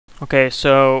Okay,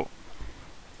 so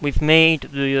we've made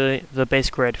the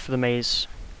base grid for the maze,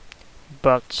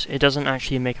 but it doesn't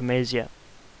actually make a maze yet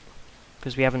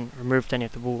because we haven't removed any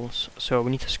of the walls. So we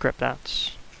need to script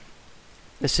that.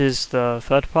 This is the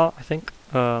third part, I think.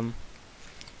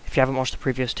 If you haven't watched the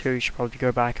previous two, you should probably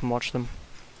go back and watch them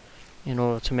in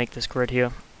order to make this grid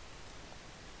here.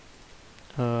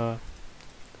 Yeah,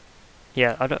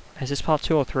 I don't. Is this part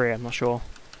 2 or 3? I'm not sure.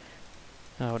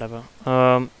 Whatever.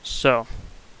 So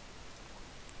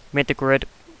made the grid.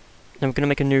 Then we're gonna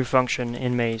make a new function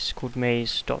in maze called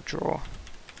maze.draw.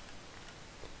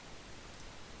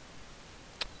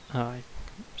 Sorry,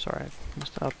 I've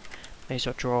messed up.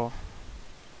 Maze.draw.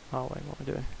 Oh wait, what am I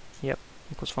doing? Yep,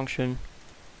 equals function.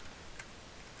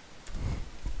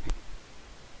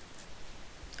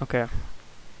 Okay.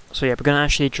 So yeah, we're gonna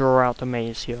actually draw out the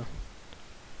maze here.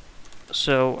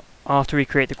 So after we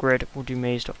create the grid, we'll do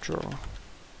maze.draw.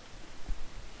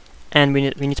 And we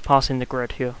need to pass in the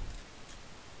grid here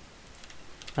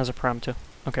as a parameter.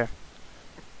 Okay.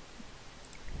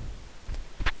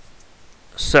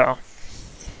 So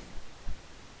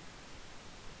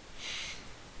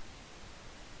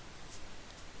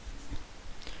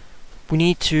we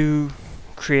need to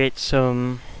create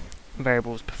some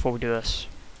variables before we do this.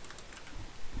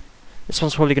 This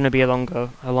one's probably going to be a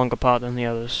longer part than the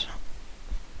others.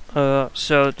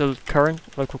 So the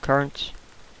local current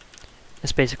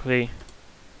is basically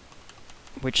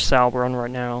which cell we're on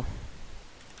right now.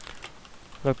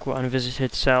 Local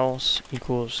unvisited cells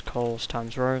equals cols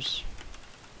times rows.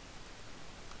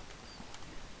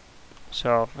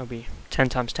 So it'll be 10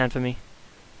 times 10 for me.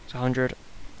 It's 100.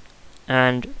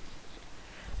 And I'm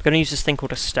going to use this thing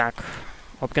called a stack.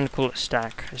 Well, we're going to call it a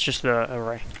stack. It's just the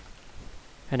array.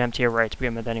 An empty array to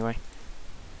begin with anyway.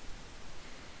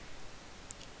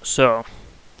 So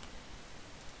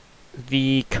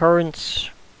the current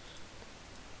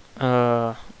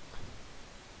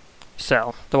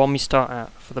cell, the one we start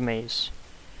at for the maze.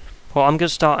 Well, I'm going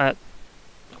to start at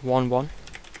 1, 1.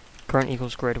 Current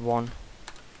equals grid 1,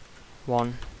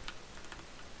 1.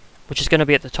 Which is going to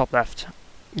be at the top left.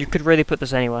 You could really put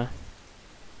this anywhere,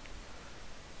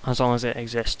 as long as it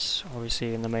exists,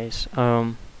 obviously, in the maze.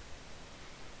 I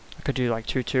could do like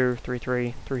 2, 2, 3,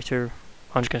 3, 3, 2.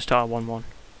 I'm just going to start at 1, 1.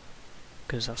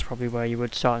 Because that's probably where you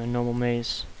would start in a normal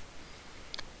maze.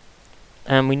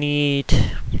 And we need...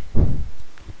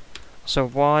 So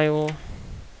while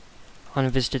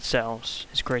unvisited cells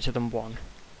is greater than 1,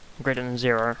 greater than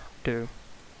 0, do.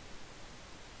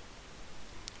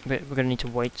 But we're going to need to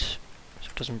wait so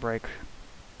it doesn't break.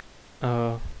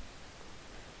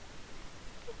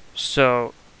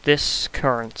 So this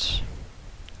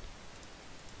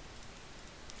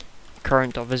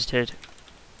current.visited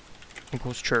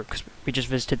equals true because we just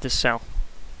visited this cell.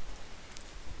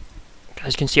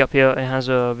 As you can see up here, it has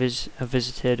a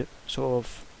visited sort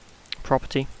of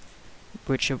property,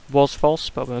 which it was false,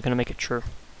 but we're going to make it true,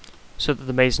 so that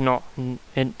the maze so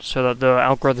that the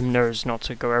algorithm knows not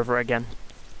to go over it again.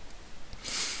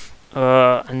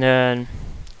 And then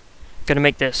I'm going to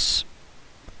make this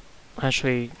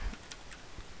actually.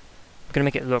 I'm going to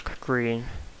make it look green,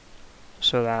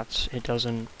 so that it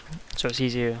doesn't. So it's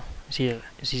easier. It's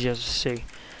easier to see.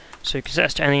 So you can set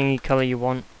this to any color you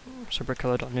want. So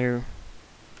brickcolor.new.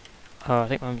 I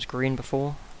think mine was green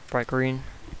before. Bright green.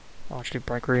 Oh, actually,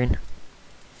 bright green.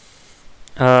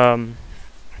 And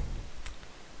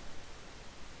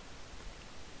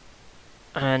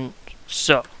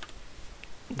so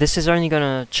this is only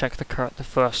gonna check the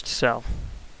first cell,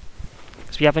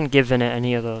 because we haven't given it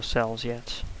any of those cells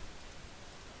yet.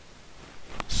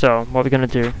 So what we're gonna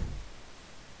do,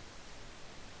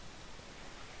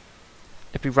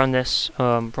 if we run this,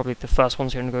 probably the first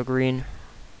one's gonna go green,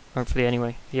 hopefully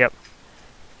anyway. Yep.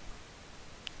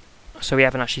 So we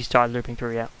haven't actually started looping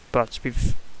through yet, but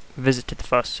we've visited the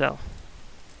first cell.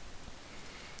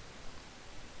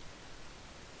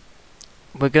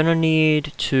 We're gonna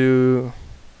need to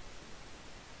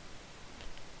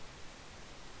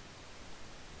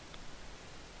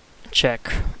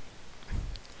check.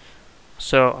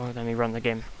 So let me run the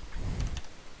game.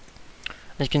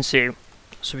 As you can see,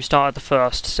 so we start at the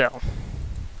first cell.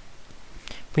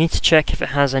 We need to check if it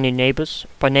has any neighbors.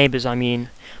 By neighbors I mean,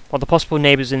 well, the possible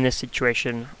neighbors in this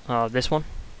situation are this one,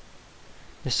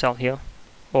 this cell here,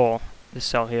 or this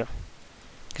cell here.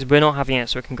 Because we're not having it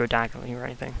so it can go diagonally or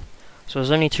anything. So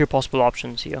there's only 2 possible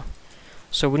options here.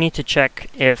 So we need to check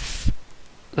if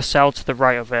the cell to the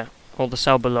right of it, or the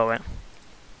cell below it,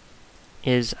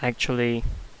 is actually...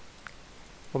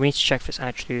 Well, we need to check if it's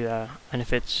actually there, and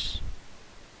if it's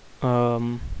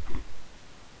been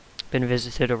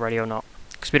visited already or not.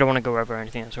 Because we don't want to go over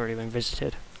anything that's already been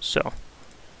visited. So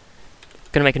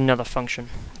gonna make another function,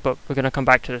 but we're gonna come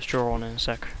back to this draw on in a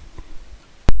sec.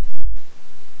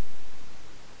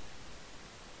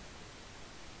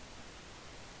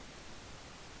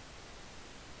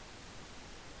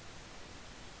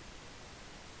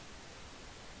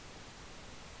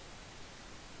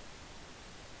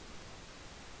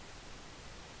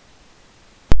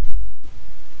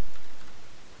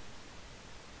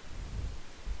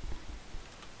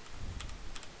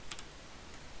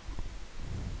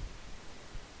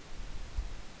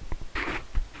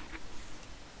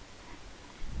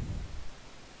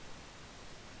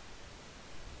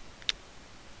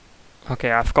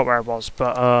 Okay, I forgot where I was,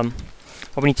 but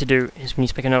what we need to do is we need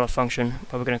to pick another function,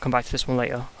 but we're going to come back to this one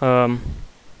later. We're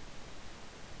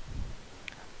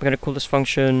going to call this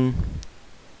function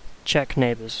check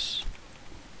neighbors.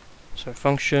 So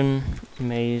function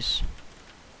maze.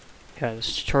 Yeah,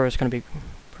 this tutorial is going to be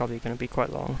probably going to be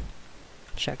quite long.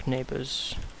 Check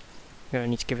neighbors. We're going to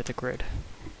need to give it a grid.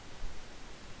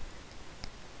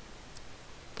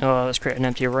 Let's create an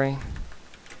empty array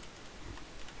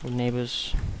with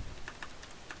neighbors.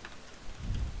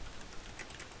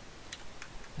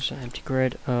 There's an empty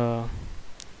grid.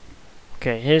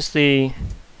 Okay, here's the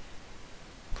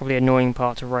probably annoying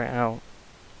part to write out.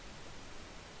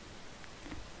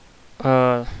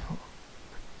 So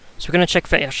we're going to check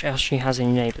if it actually has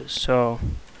any neighbors. So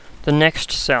the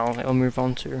next cell it will move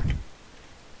on to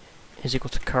is equal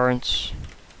to the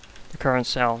current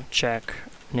cell check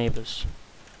neighbors.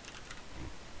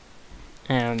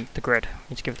 And the grid.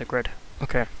 We need to give it the grid.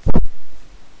 Okay.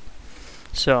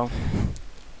 So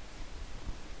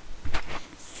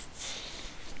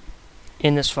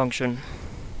in this function,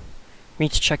 we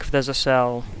need to check if there's a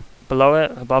cell below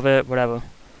it, above it, whatever.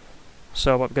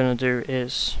 So what we're going to do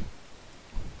is,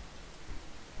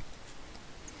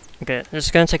 okay, this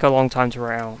is going to take a long time to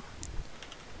write out,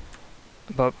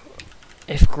 but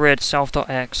if grid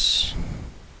self.x,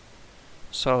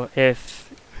 so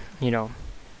if, you know,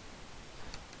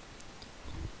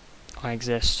 I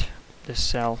exist, this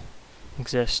cell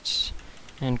exists,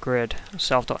 and grid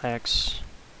self.x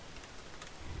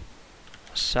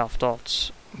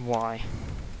self.y,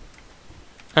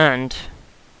 and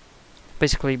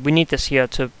basically we need this here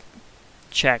to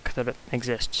check that it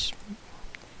exists.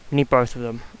 We need both of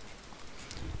them,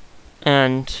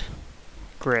 and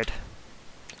grid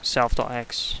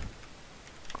self.x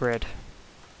grid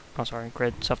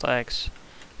grid self.x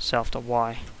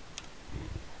self.y,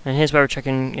 and here's where we're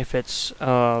checking if it's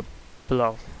below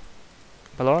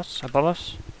us, above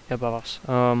us, yeah, above us.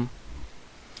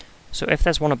 So if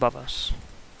there's one above us,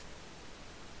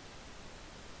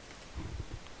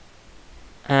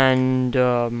 and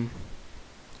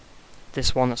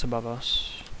this one that's above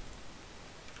us,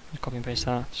 copy and paste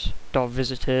that, dot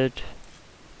visited,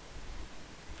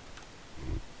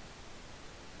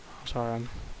 oh, sorry,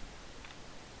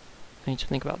 I need to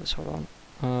think about this, hold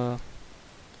on,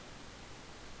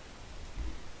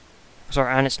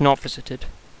 sorry, and it's not visited,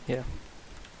 yeah.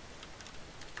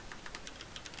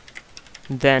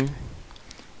 Then,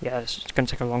 yeah, it's going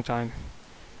to take a long time.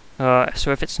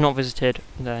 So if it's not visited,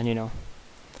 then, you know,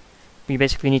 we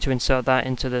basically need to insert that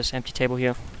into this empty table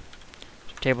here.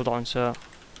 So table.insert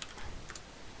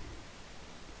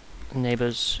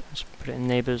neighbors, let's put it in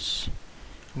neighbors,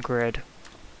 grid,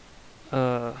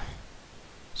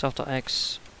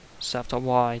 self.x,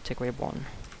 self.y, take away 1.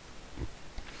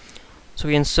 So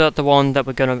we insert the one that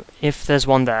we're going to, if there's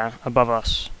one there above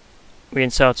us, we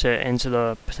insert it into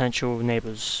the potential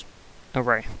neighbors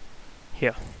array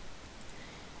here.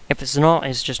 If it's not,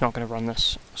 it's just not going to run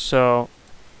this. So,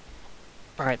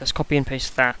 alright, let's copy and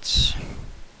paste that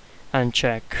and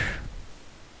check.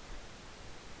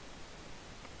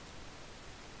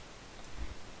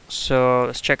 So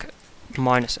let's check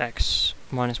minus x,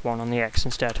 minus 1 on the x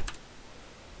instead.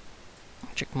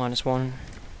 Check minus 1.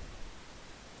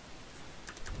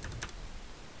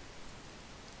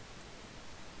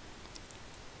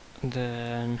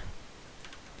 Then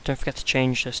don't forget to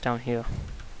change this down here.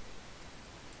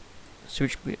 So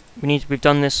we've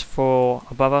done this for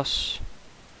above us,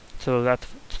 to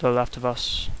the left of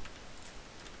us.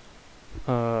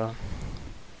 So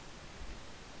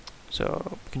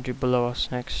we can do below us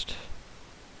next.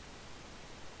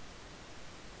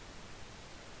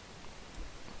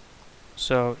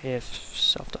 So if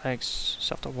self.x,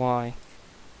 self.y,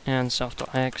 and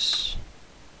self.x,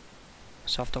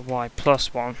 self.y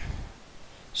plus 1.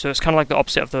 So it's kind of like the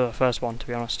opposite of the first one, to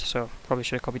be honest, so probably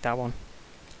should have copied that one.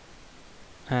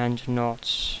 And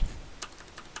not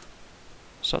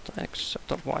self.x,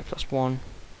 self.y plus 1,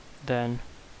 then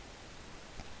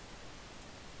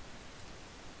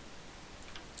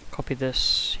copy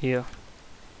this here,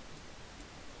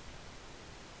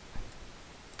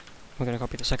 we're going to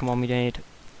copy the second one we made.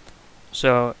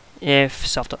 So if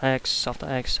self.x,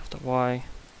 self.x, self.y,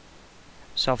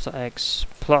 self.x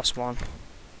plus 1,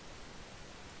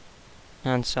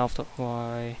 and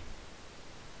self.y,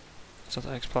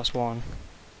 self.x plus 1,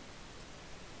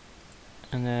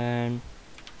 and then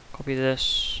copy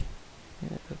this.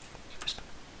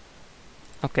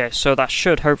 Okay, so that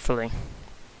should hopefully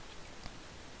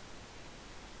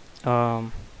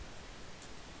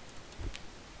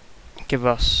give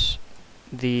us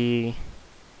the,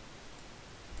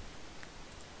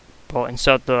 well,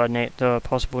 insert the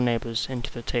possible neighbors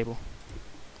into the table.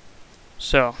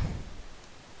 So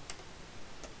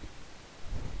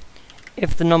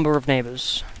if the number of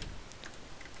neighbors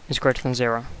is greater than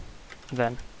 0,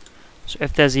 then, so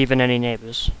if there's even any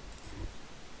neighbors,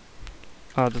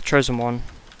 the chosen one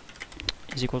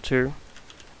is equal to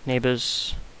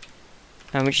neighbors,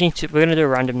 and we just need to, we're going to do a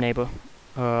random neighbor,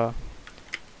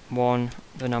 1,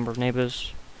 the number of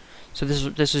neighbors. So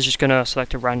this is just going to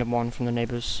select a random one from the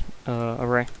neighbors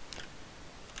array.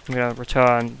 I'm going to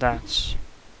return that.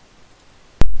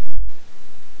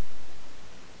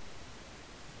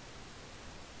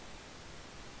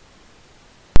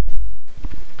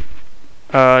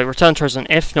 Return chosen.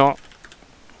 If not,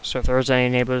 so if there is any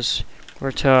neighbors,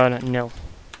 return nil.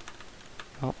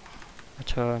 Oh,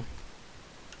 return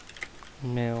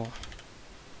nil.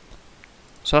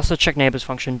 So that's the check neighbors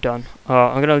function done.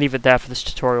 I'm going to leave it there for this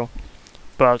tutorial,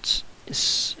 but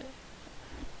it's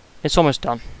almost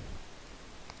done.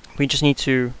 We just need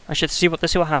to actually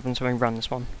let's see what happens when we run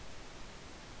this one.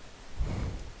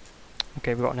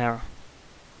 Okay, we got an error.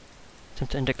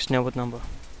 Attempt to index nil with number.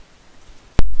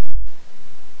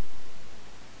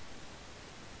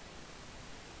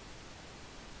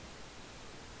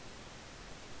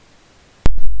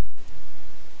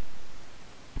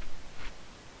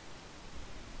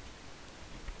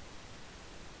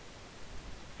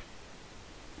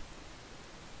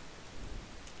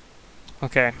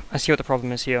 Okay, I see what the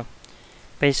problem is here.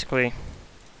 Basically,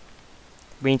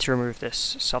 we need to remove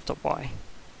this self.y.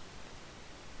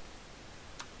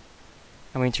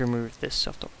 And we need to remove this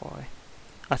self.y.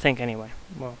 I think anyway.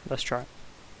 Well, let's try it.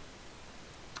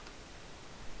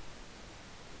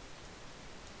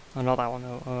 Oh, not that one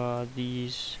though.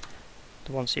 The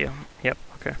ones here. Yep,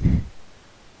 okay.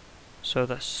 So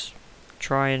let's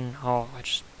try and,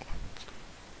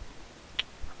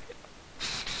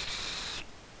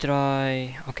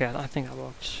 okay, I think that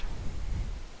works.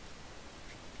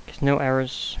 There's no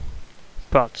errors,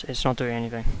 but it's not doing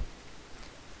anything.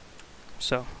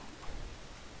 So,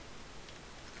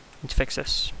 need to fix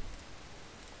this.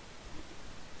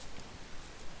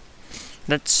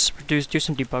 Let's do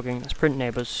some debugging. Let's print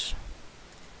neighbors.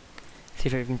 See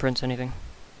if it even prints anything.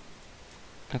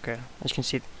 Okay, as you can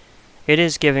see, it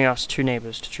is giving us 2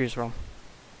 neighbors to choose from.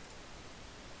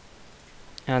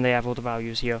 And they have all the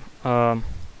values here.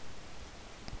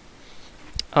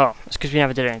 Oh, it's because we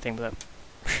never did anything with it.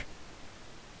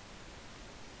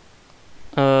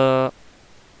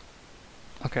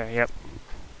 Okay, yep.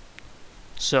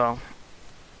 So,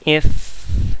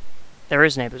 if there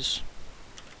is neighbors,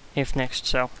 if next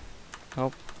cell,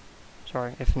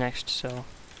 if next cell,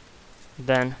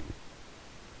 then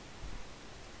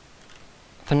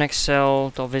the next cell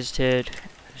dot visited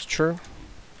is true.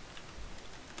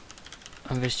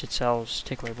 Unvisited cells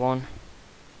take away 1.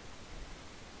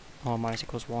 Or minus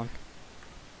equals 1.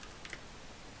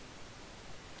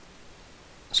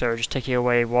 So we're just taking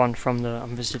away 1 from the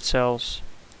unvisited cells.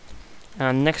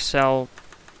 And next cell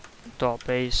dot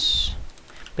base.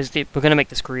 Basically, we're gonna make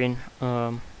this green.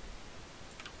 Dot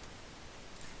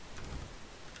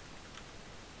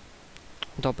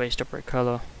base dot break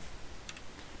color.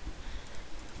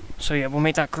 So yeah, we'll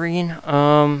make that green.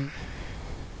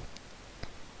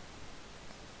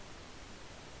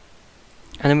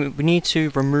 And then we need to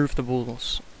remove the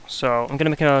walls. So I'm going to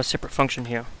make a separate function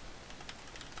here.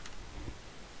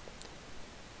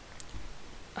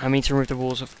 I need to remove the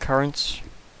walls of current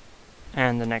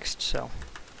and the next cell.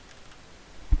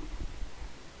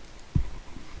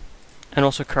 And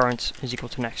also current is equal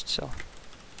to next cell.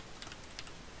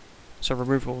 So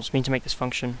remove walls, we need to make this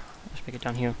function. Let's make it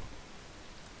down here.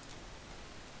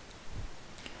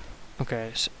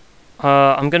 Okay, so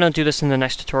I'm going to do this in the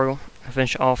next tutorial. I'll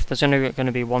finish it off. There's only going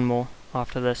to be one more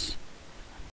after this.